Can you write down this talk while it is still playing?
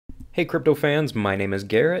Hey crypto fans, my name is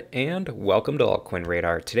Garrett and welcome to Altcoin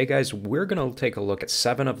Radar. Today guys, we're going to take a look at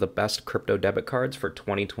 7 of the best crypto debit cards for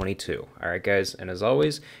 2022. Alright guys, and as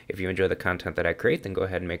always, if you enjoy the content that I create, then go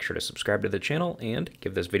ahead and make sure to subscribe to the channel and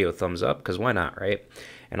give this video a thumbs up, because why not, right?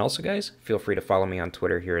 And also guys, feel free to follow me on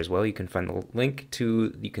Twitter here as well. You can find the link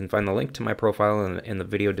to my profile in the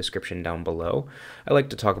video description down below. I like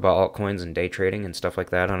to talk about altcoins and day trading and stuff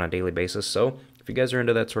like that on a daily basis, so if you guys are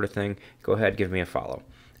into that sort of thing, go ahead, give me a follow.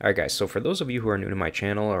 Alright guys, so for those of you who are new to my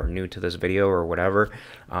channel or new to this video or whatever,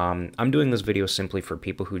 I'm doing this video simply for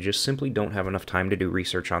people who just simply don't have enough time to do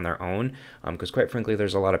research on their own, because quite frankly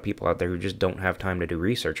there's a lot of people out there who just don't have time to do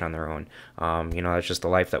research on their own. That's just the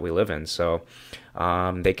life that we live in, so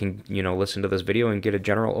they can, listen to this video and get a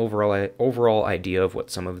general overall idea of what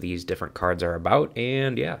some of these different cards are about,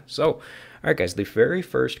 and yeah, so alright guys, the very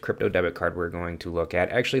first crypto debit card we're going to look at,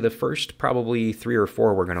 actually the first probably 3 or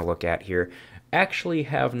 4 we're going to look at here, actually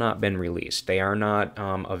have not been released. They are not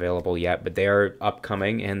available yet, but they are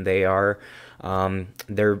upcoming, and they are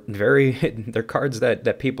they're cards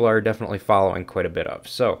that people are definitely following quite a bit of.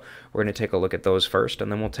 So we're going to take a look at those first, and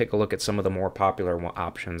then we'll take a look at some of the more popular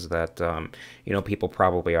options that people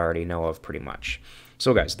probably already know of pretty much.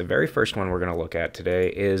 So guys, the very first one we're going to look at today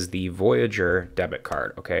is the Voyager debit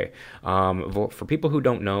card, okay? For people who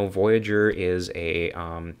don't know, Voyager is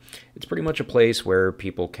it's pretty much a place where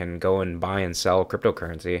people can go and buy and sell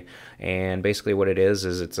cryptocurrency, and basically what it is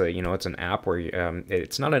it's it's an app where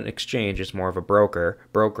it's not an exchange, it's more of a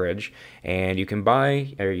brokerage, and you can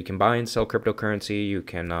buy and sell cryptocurrency. You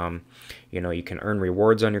can you can earn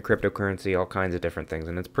rewards on your cryptocurrency, all kinds of different things,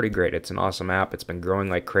 and it's pretty great. It's an awesome app. It's been growing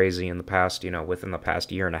like crazy in the past, within the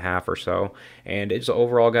past year and a half or so, and it's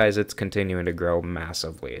overall, guys, it's continuing to grow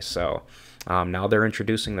massively. So now they're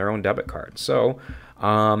introducing their own debit card. So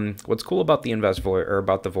what's cool about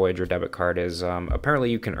the Voyager debit card is apparently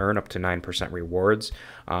you can earn up to 9% rewards,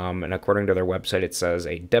 and according to their website, it says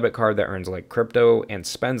a debit card that earns like crypto and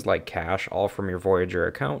spends like cash, all from your Voyager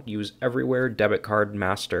account. Use everywhere debit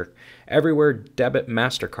MasterCard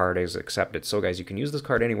is accepted. So guys, you can use this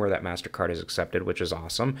card anywhere that MasterCard is accepted, which is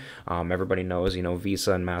awesome. Everybody knows,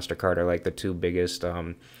 Visa and MasterCard are like the two biggest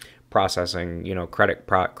processing, credit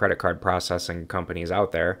card processing companies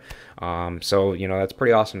out there. So that's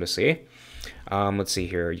pretty awesome to see. Let's see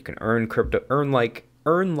here. You can earn like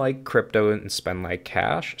crypto and spend like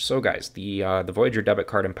cash. So guys, the Voyager debit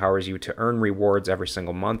card empowers you to earn rewards every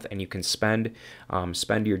single month, and you can spend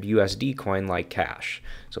your USD coin like cash.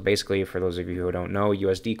 So basically, for those of you who don't know,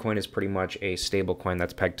 USD coin is pretty much a stable coin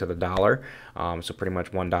that's pegged to the dollar. So pretty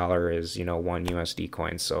much $1 is 1 USD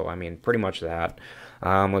coin. So I mean, pretty much that.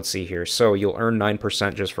 Let's see here. So you'll earn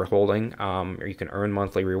 9% just for holding, or you can earn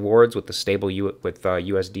monthly rewards with the stable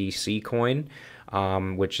USDC coin,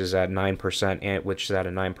 which is at 9%, which is at a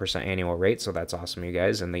 9% annual rate. So that's awesome, you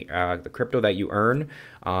guys. And the crypto that you earn,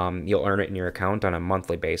 you'll earn it in your account on a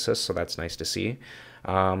monthly basis. So that's nice to see.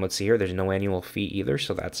 Let's see here. There's no annual fee either,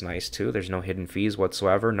 so that's nice too. There's no hidden fees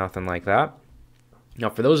whatsoever, nothing like that. Now,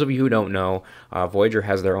 for those of you who don't know, Voyager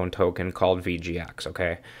has their own token called VGX,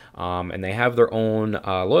 okay? And they have their own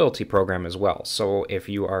loyalty program as well. So if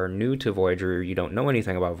you are new to Voyager, you don't know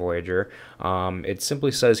anything about Voyager, it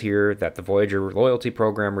simply says here that the Voyager loyalty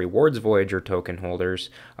program rewards Voyager token holders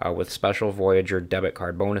with special Voyager debit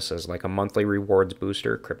card bonuses, like a monthly rewards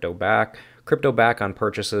booster, crypto back on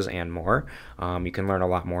purchases, and more. You can learn a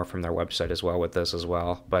lot more from their website as well with this as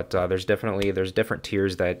well. But there's different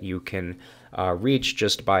tiers that you can reach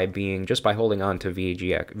just by holding on to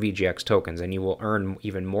VGX tokens, and you will earn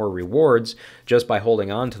even more rewards just by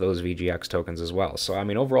holding on to those VGX tokens as well. So I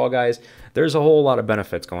mean, overall, guys, there's a whole lot of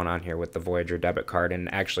benefits going on here with the Voyager debit card,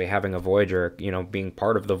 and actually having a Voyager, being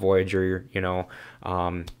part of the Voyager,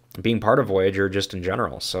 being part of Voyager just in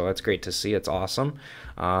general. So that's great to see. It's awesome.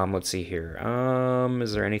 Let's see here.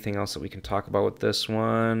 Is there anything else that we can talk about with this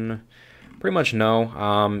one? Pretty much no.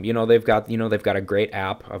 They've got a great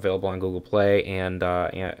app available on Google Play and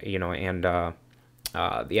the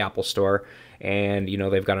Apple Store. And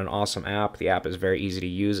they've got an awesome app. The app is very easy to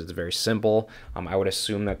use. It's very simple. I would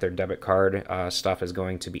assume that their debit card stuff is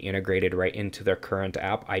going to be integrated right into their current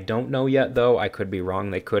app. I don't know yet, though. I could be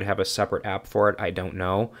wrong. They could have a separate app for it. I don't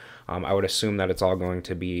know. I would assume that it's all going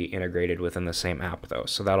to be integrated within the same app, though.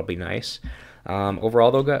 So that'll be nice.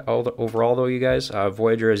 Overall though, you guys,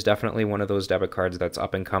 Voyager is definitely one of those debit cards that's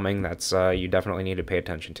up and coming. That's you definitely need to pay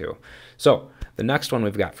attention to. So the next one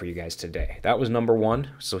we've got for you guys today, that was number 1.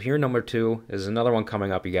 So here, number 2 is another one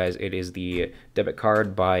coming up, you guys. It is the debit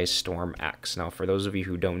card by StormX. Now, for those of you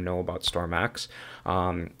who don't know about StormX,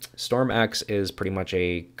 StormX is pretty much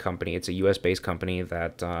a company. It's a US-based company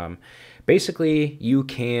that basically you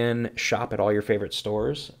can shop at all your favorite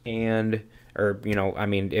stores, and or I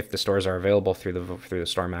mean, if the stores are available through the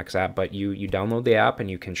StoreMax app, but you download the app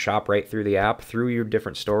and you can shop right through the app through your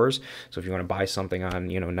different stores. So if you want to buy something on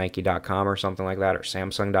Nike.com or something like that, or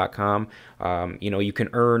Samsung.com, you can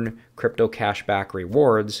earn crypto cashback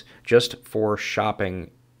rewards just for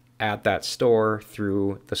shopping at that store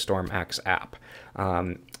through the StoreMax app.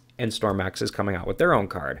 And StoreMax is coming out with their own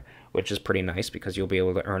card, which is pretty nice because you'll be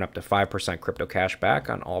able to earn up to 5% crypto cash back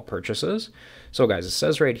on all purchases. So guys, it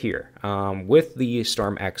says right here, with the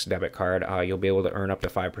StoreMax debit card, you'll be able to earn up to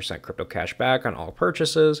 5% crypto cash back on all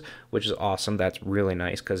purchases, which is awesome. That's really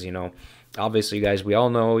nice because, obviously, guys, we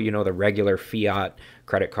all know, the regular fiat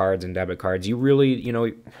credit cards and debit cards, you really,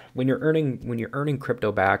 when you're earning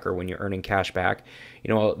crypto back, or when you're earning cash back,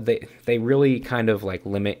 they really kind of like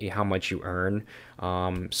limit how much you earn.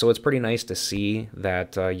 So it's pretty nice to see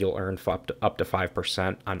that you'll earn up to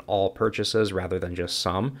 5% on all purchases rather than just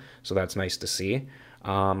some. So that's nice to see.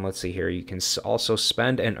 Let's see here. You can also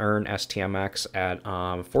spend and earn STMX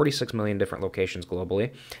at 46 million different locations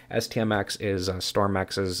globally. STMX is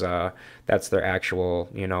StoreMax's, that's their actual,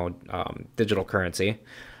 digital currency.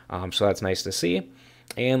 So that's nice to see.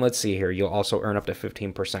 And let's see here. You'll also earn up to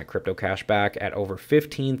 15% crypto cash back at over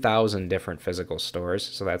 15,000 different physical stores.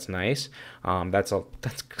 So that's nice. That's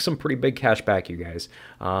some pretty big cash back, you guys.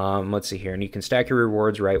 Let's see here. And you can stack your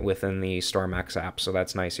rewards right within the StoreMax app. So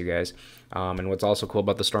that's nice, you guys. And what's also cool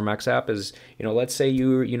about the StoreMax app is, let's say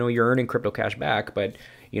you're earning crypto cash back, but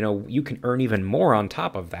you can earn even more on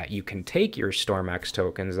top of that. You can take your StoreMax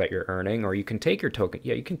tokens that you're earning, or you can take your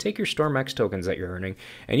you can take your StoreMax tokens that you're earning,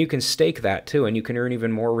 and you can stake that too, and you can earn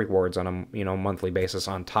even more rewards on a monthly basis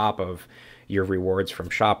on top of your rewards from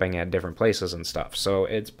shopping at different places and stuff. So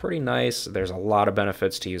it's pretty nice. There's a lot of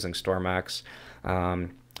benefits to using StoreMax.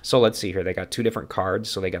 So let's see here. They got two different cards.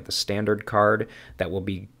 So they got the standard card that will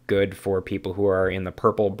be good for people who are in the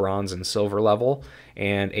purple, bronze, and silver level,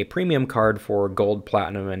 and a premium card for gold,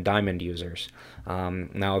 platinum, and diamond users.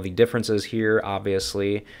 Now the differences here,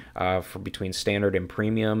 obviously, for between standard and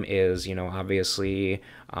premium is, obviously,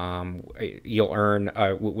 you'll earn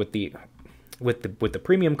with the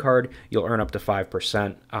premium card, you'll earn up to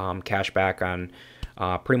 5% cash back on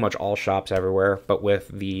pretty much all shops everywhere, but with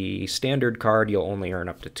the standard card, you'll only earn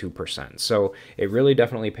up to 2%. So it really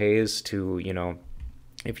definitely pays to,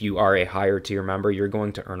 if you are a higher tier member, you're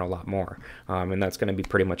going to earn a lot more. And that's going to be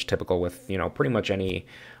pretty much typical with, pretty much any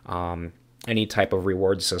type of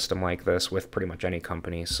reward system like this with pretty much any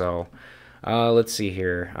company. So let's see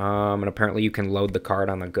here. And apparently you can load the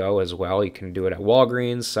card on the go as well. You can do it at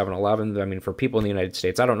Walgreens, 7-Eleven. I mean, for people in the United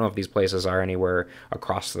States, I don't know if these places are anywhere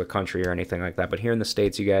across the country or anything like that, but here in the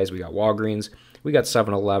States, you guys, we got Walgreens, we got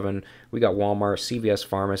 7-Eleven, we got Walmart, CVS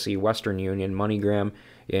Pharmacy, Western Union, MoneyGram,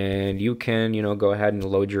 and you can, go ahead and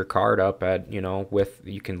load your card up at,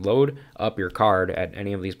 you can load up your card at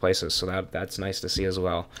any of these places. So that's nice to see as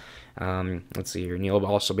well. Let's see here, and you'll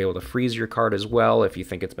also be able to freeze your card as well if you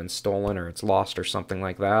think it's been stolen or it's lost or something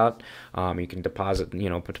like that. You can deposit,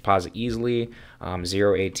 deposit easily.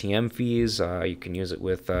 0 ATM fees. You can use it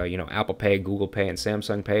with, Apple Pay, Google Pay, and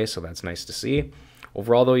Samsung Pay. So that's nice to see.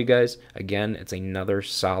 Overall, though, you guys, again, it's another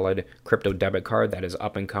solid crypto debit card that is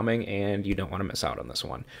up and coming, and you don't want to miss out on this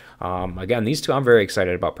one. Again, these two I'm very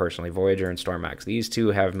excited about personally, Voyager and StoreMax. These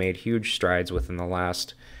two have made huge strides within the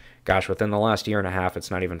last year and a half. It's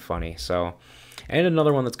not even funny. So, and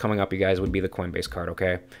another one that's coming up, you guys, would be the Coinbase card,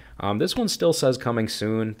 okay? This one still says coming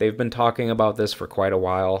soon. They've been talking about this for quite a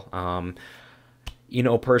while.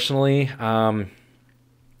 Personally,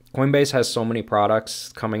 Coinbase has so many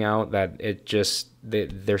products coming out that it just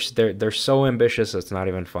they're so ambitious it's not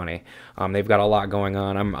even funny. They've got a lot going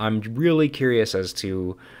on. I'm really curious as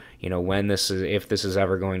to when if this is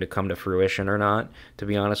ever going to come to fruition or not, to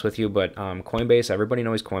be honest with you. But Coinbase, everybody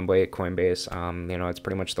knows Coinbase. It's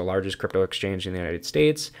pretty much the largest crypto exchange in the United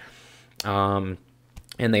States, and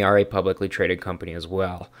they are a publicly traded company as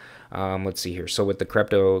well. Let's see here. So with the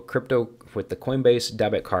with the Coinbase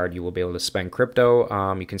debit card, you will be able to spend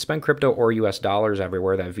crypto. You can spend crypto or US dollars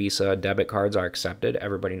everywhere that Visa debit cards are accepted.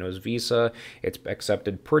 Everybody knows Visa. It's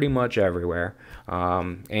accepted pretty much everywhere.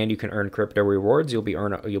 And you can earn crypto rewards. You'll be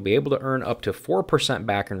able to earn up to 4%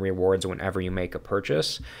 back in rewards whenever you make a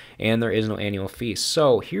purchase, and there is no annual fee.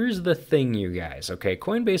 So here's the thing, you guys. Okay,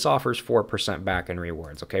 Coinbase offers 4% back in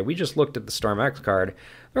rewards. Okay, we just looked at the StoreMax card.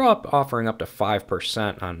 They're offering up to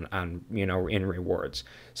 5% on in rewards.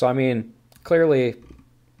 So I mean, clearly,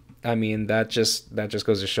 that just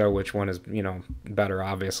goes to show which one is better,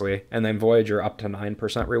 obviously. And then Voyager up to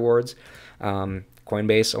 9% rewards.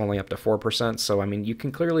 Coinbase only up to 4%. So I mean, you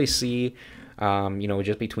can clearly see You know,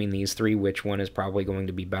 just between these three, which one is probably going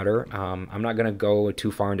to be better. I'm not going to go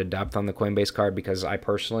too far into depth on the Coinbase card because I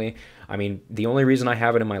personally, I mean, the only reason I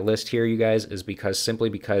have it in my list here, you guys, is simply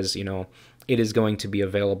because, you know, it is going to be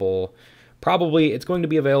available. Probably it's going to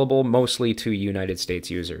be available mostly to United States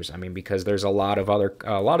users. I mean, because there's a lot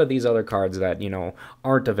of these other cards that, you know,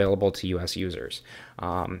 aren't available to US users.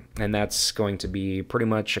 And that's going to be pretty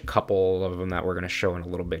much a couple of them that we're going to show in a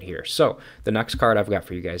little bit here. So the next card I've got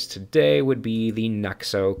for you guys today would be the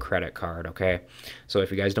Nexo credit card. Okay. So if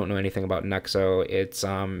you guys don't know anything about Nexo, it's,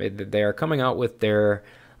 they are coming out with their,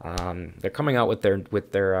 they're coming out with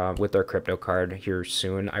their crypto card here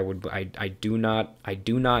soon. I do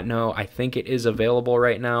not know. I think it is available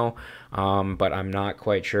right now, but I'm not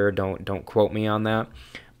quite sure. Don't quote me on that.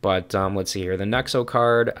 But let's see here. The Nexo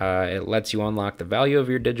card, it lets you unlock the value of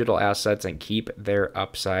your digital assets and keep their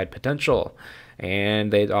upside potential,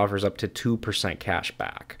 and it offers up to 2% cash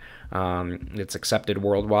back. It's accepted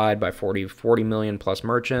worldwide by 40 million plus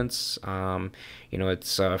merchants. You know,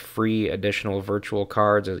 it's free additional virtual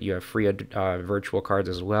cards. You have free virtual cards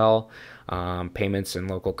as well. Payments in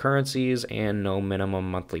local currencies and no minimum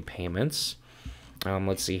monthly payments.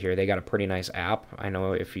 Let's see here. They got a pretty nice app. I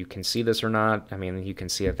know if you can see this or not. I mean, you can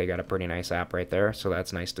see that they got a pretty nice app right there. So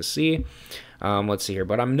that's nice to see. Let's see here.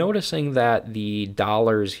 But I'm noticing that the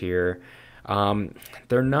dollars here,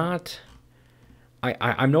 they're not...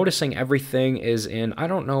 I'm noticing everything is in, I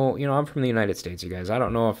don't know, you know, I'm from the United States, you guys. I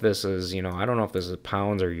don't know if this is, you know, I don't know if this is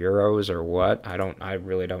pounds or euros or what. I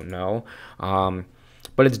really don't know.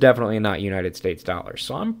 But it's definitely not United States dollars.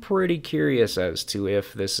 So I'm pretty curious as to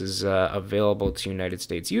if this is available to United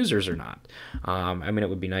States users or not. I mean, it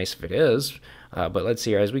would be nice if it is. But let's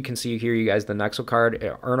see here. As we can see here, you guys, the Nexo card,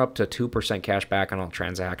 earn up to 2% cash back on all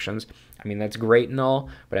transactions. I mean, that's great and all,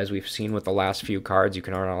 but as we've seen with the last few cards, you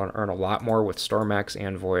can earn a lot more with StormX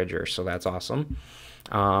and Voyager, so that's awesome.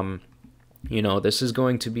 You know, this is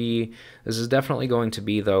definitely going to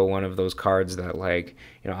be, though, one of those cards that, like,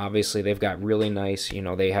 you know, obviously they've got really nice, you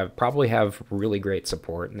know, they probably have really great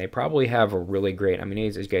support, and they probably have a really great, I mean,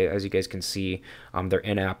 as you guys can see, their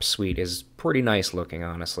in-app suite is pretty nice looking,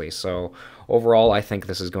 honestly. So overall, I think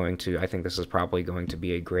this is probably going to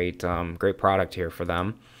be a great product here for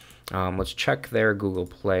them. Let's check their Google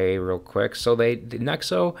Play real quick. So the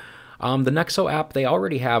Nexo app, they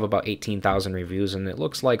already have about 18,000 reviews, and it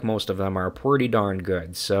looks like most of them are pretty darn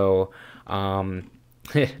good. So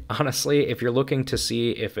honestly, if you're looking to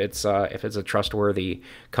see if it's a trustworthy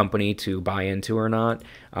company to buy into or not,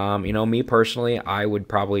 you know, me personally, I would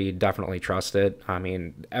probably definitely trust it. I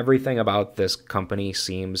mean, everything about this company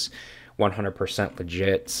seems 100%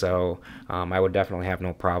 legit, so I would definitely have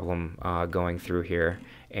no problem going through here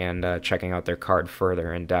and checking out their card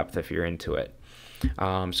further in depth if you're into it.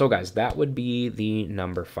 So guys, that would be the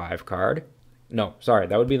number 5 card. No, sorry,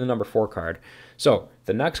 that would be the number 4 card. So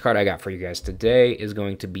the next card I got for you guys today is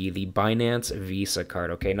going to be the Binance Visa card.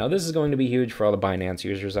 Okay, now this is going to be huge for all the Binance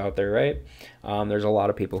users out there, right? There's a lot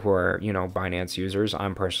of people who are, you know, Binance users.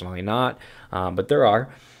 I'm personally not, but there are.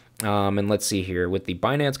 And let's see here. With the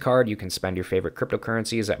Binance card, you can spend your favorite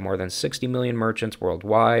cryptocurrencies at more than 60 million merchants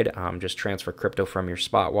worldwide. Just transfer crypto from your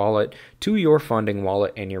spot wallet to your funding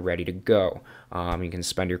wallet, and you're ready to go. You can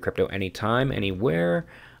spend your crypto anytime, anywhere.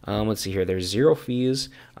 Let's see here. There's 0 fees.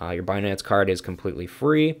 Your Binance card is completely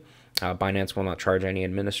free. Binance will not charge any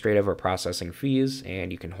administrative or processing fees,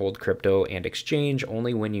 and you can hold crypto and exchange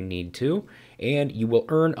only when you need to, and you will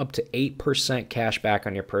earn up to 8% cash back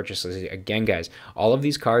on your purchases. Again, guys, all of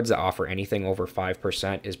these cards that offer anything over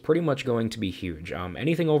 5% is pretty much going to be huge.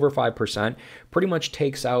 Anything over 5% pretty much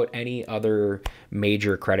takes out any other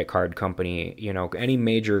major credit card company, you know, any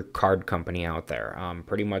major card company out there.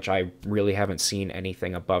 Pretty much I really haven't seen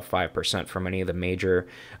anything above 5% from any of the major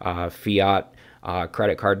fiat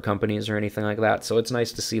credit card companies or anything like that. So it's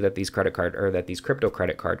nice to see that these crypto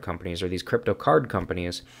credit card companies or these crypto card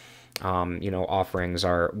companies, you know, offerings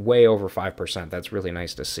are way over 5%. That's really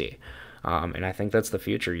nice to see. And I think that's the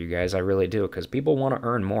future, you guys. I really do, because people want to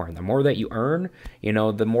earn more. And the more that you earn, you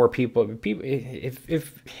know, the more people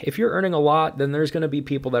if you're earning a lot, then there's going to be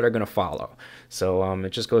people that are going to follow. So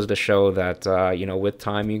it just goes to show that, you know, with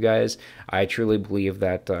time, you guys, I truly believe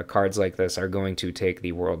that cards like this are going to take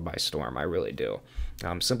the world by storm. I really do.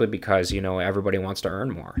 Simply because, you know, everybody wants to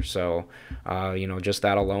earn more. So, you know, just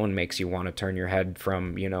that alone makes you want to turn your head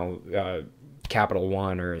from, you know, Capital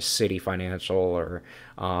One or City Financial or,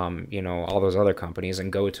 you know, all those other companies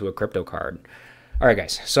and go to a crypto card. All right,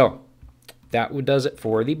 guys. So that does it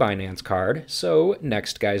for the Binance card. So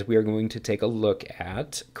next, guys, we are going to take a look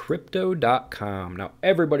at Crypto.com. Now,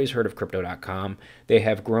 everybody's heard of Crypto.com. They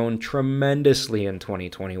have grown tremendously in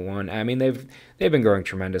 2021. I mean, they've been growing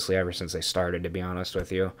tremendously ever since they started, to be honest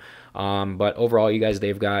with you. But overall, you guys,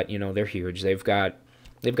 they've got, they're huge. They've got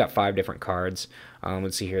 5 different cards.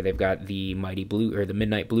 Let's see here. They've got the Mighty Blue, or the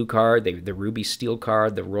Midnight Blue card, the Ruby Steel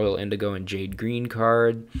card, the Royal Indigo and Jade Green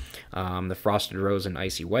card, the Frosted Rose and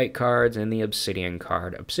Icy White cards, and the Obsidian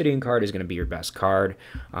card. Obsidian card is going to be your best card,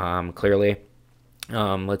 clearly.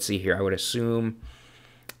 Let's see here. I would assume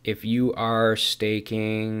if you are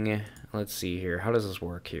staking, let's see here. How does this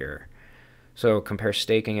work here? So compare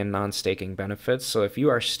staking and non-staking benefits. So if you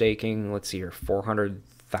are staking, let's see here,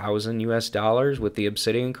 400,000 US dollars with the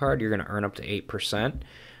Obsidian card, you're going to earn up to 8%.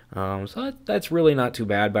 So that's really not too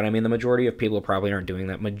bad, but I mean, the majority of people probably aren't doing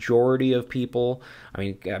that. Majority of people, I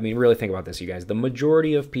mean, really think about this, you guys. The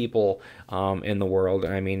majority of people in the world,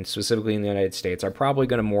 I mean, specifically in the United States, are probably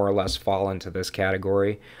going to more or less fall into this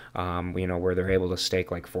category, where they're able to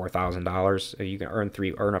stake like $4,000. You can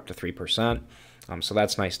earn up to 3%. So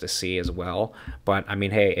that's nice to see as well. But I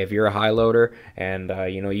mean, hey, if you're a high loader and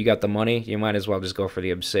you got the money, you might as well just go for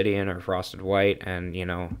the Obsidian or Frosted White, and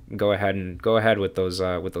go ahead with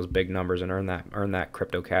those big numbers and earn that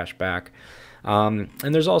crypto cash back. And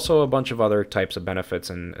there's also a bunch of other types of benefits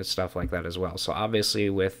and stuff like that as well. So obviously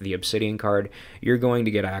with the Obsidian card, you're going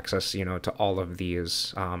to get access, to all of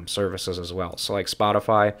these services as well. So like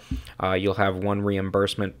Spotify, you'll have one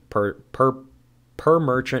reimbursement per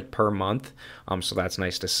merchant per month, so that's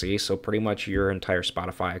nice to see. So pretty much your entire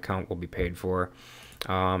Spotify account will be paid for.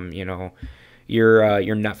 Your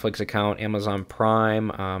Netflix account, Amazon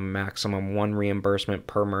Prime, maximum one reimbursement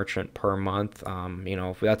per merchant per month.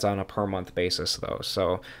 That's on a per month basis though,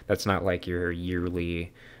 so that's not like your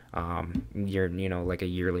yearly, like a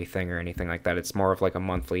yearly thing or anything like that. It's more of like a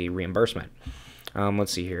monthly reimbursement.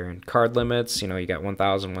 Let's see here. And card limits, you got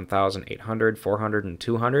 1,000, 1,800, 400, and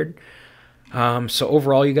 200. So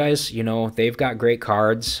overall, you guys, they've got great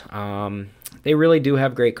cards. They really do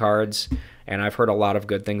have great cards, and I've heard a lot of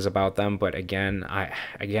good things about them. But again,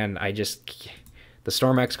 I just, the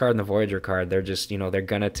StormX card and the Voyager card, they're just, they're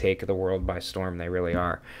gonna take the world by storm. They really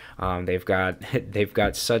are. They've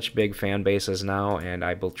got such big fan bases now, and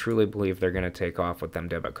I truly believe they're gonna take off with them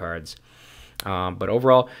debit cards. But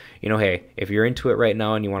overall, hey, if you're into it right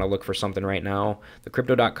now and you want to look for something right now, the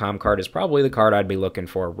Crypto.com card is probably the card I'd be looking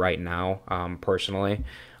for right now, personally.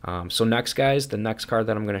 So next, guys, the next card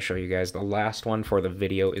that I'm going to show you guys, the last one for the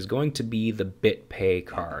video, is going to be the BitPay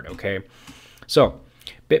card, okay? So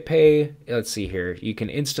BitPay, let's see here. You can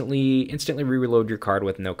instantly reload your card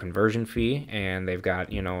with no conversion fee, and they've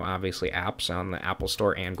got, obviously apps on the Apple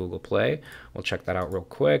Store and Google Play. We'll check that out real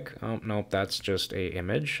quick. Oh, nope, that's just a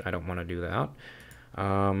image. I don't want to do that.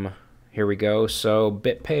 Here we go. So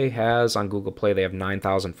BitPay has, on Google Play, they have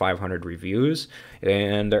 9,500 reviews,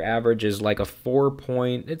 and their average is like a 4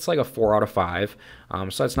 out of 5.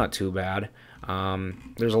 So that's not too bad.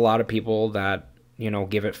 There's a lot of people that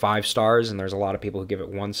give it 5 stars, and there's a lot of people who give it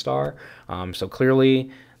 1 star. So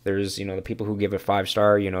clearly there's, the people who give it 5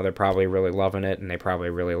 star, they're probably really loving it and they probably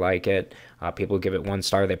really like it. People who give it 1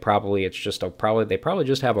 star, they probably just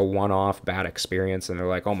have a one-off bad experience, and they're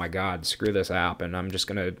like, oh my God, screw this app, and I'm just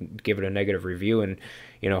gonna give it a negative review, and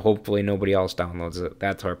hopefully nobody else downloads it,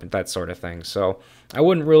 that sort of thing. So I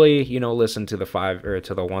wouldn't really, listen to the 5 or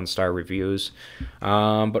to the 1 star reviews.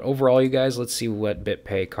 But overall, you guys, let's see what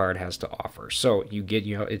BitPay card has to offer. So you get,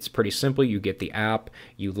 it's pretty simple. You get the app,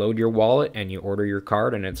 you load your wallet, and you order your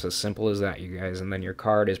card, and it's as simple as that, you guys. And then your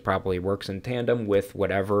card probably works in tandem with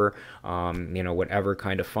whatever, whatever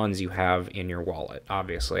kind of funds you have in your wallet,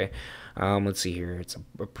 obviously. Let's see here. It's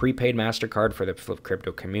a prepaid MasterCard for the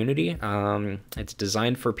crypto community. It's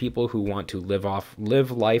designed for people who want to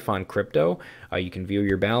live life on crypto. You can view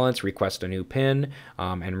your balance, request a new PIN,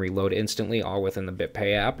 and reload instantly, all within the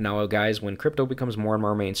BitPay app. Now, guys, when crypto becomes more and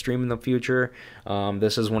more mainstream in the future,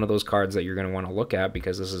 this is one of those cards that you're going to want to look at,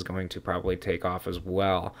 because this is going to probably take off as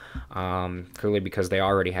well. Clearly, because they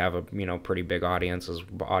already have a pretty big audience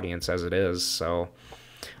as it is. So.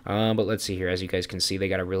 But let's see here. As you guys can see, they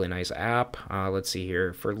got a really nice app. Let's see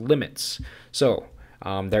here for limits. So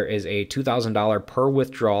there is a $2,000 per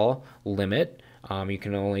withdrawal limit. You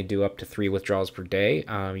can only do up to 3 withdrawals per day.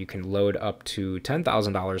 You can load up to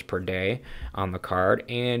 $10,000 per day on the card,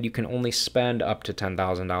 and you can only spend up to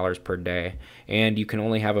 $10,000 per day. And you can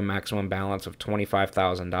only have a maximum balance of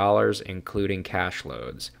 $25,000, including cash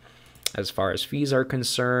loads. As far as fees are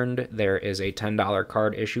concerned, there is a $10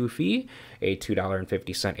 card issue fee, a $2.50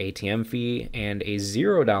 ATM fee, and a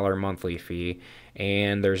 $0 monthly fee.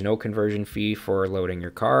 And there's no conversion fee for loading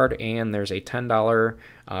your card, and there's a $10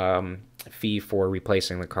 fee for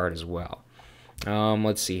replacing the card as well.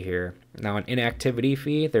 Let's see here. Now, an inactivity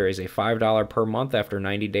fee, there is a $5 per month after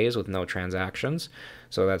 90 days with no transactions.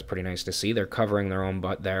 So that's pretty nice to see. They're covering their own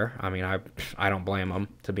butt there. I mean, I don't blame them,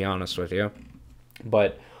 to be honest with you.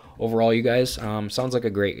 But overall, you guys, sounds like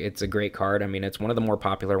it's a great card. I mean, it's one of the more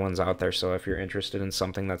popular ones out there. So if you're interested in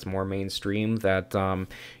something that's more mainstream, that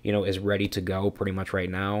is ready to go pretty much right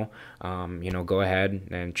now, go ahead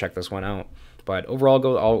and check this one out. But overall,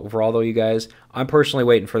 though, you guys, I'm personally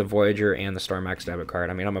waiting for the Voyager and the StormX debit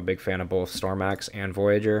card. I mean, I'm a big fan of both StormX and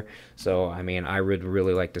Voyager. So, I mean, I would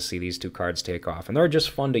really like to see these two cards take off. And they're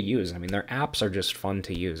just fun to use. I mean, their apps are just fun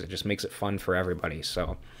to use. It just makes it fun for everybody.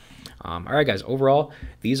 So, all right, guys, overall,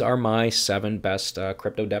 these are my 7 best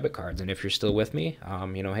crypto debit cards. And if you're still with me,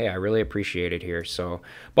 hey, I really appreciate it here. So,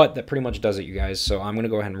 but that pretty much does it, you guys. So I'm going to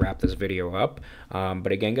go ahead and wrap this video up.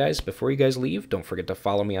 But again, guys, before you guys leave, don't forget to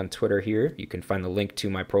follow me on Twitter here. You can find the link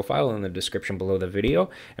to my profile in the description below the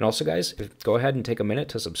video. And also, guys, go ahead and take a minute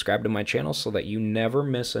to subscribe to my channel so that you never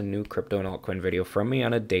miss a new crypto and altcoin video from me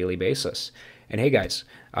on a daily basis. And hey, guys,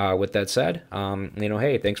 with that said,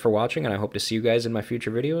 hey, thanks for watching, and I hope to see you guys in my future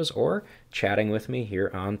videos or chatting with me here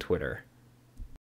on Twitter.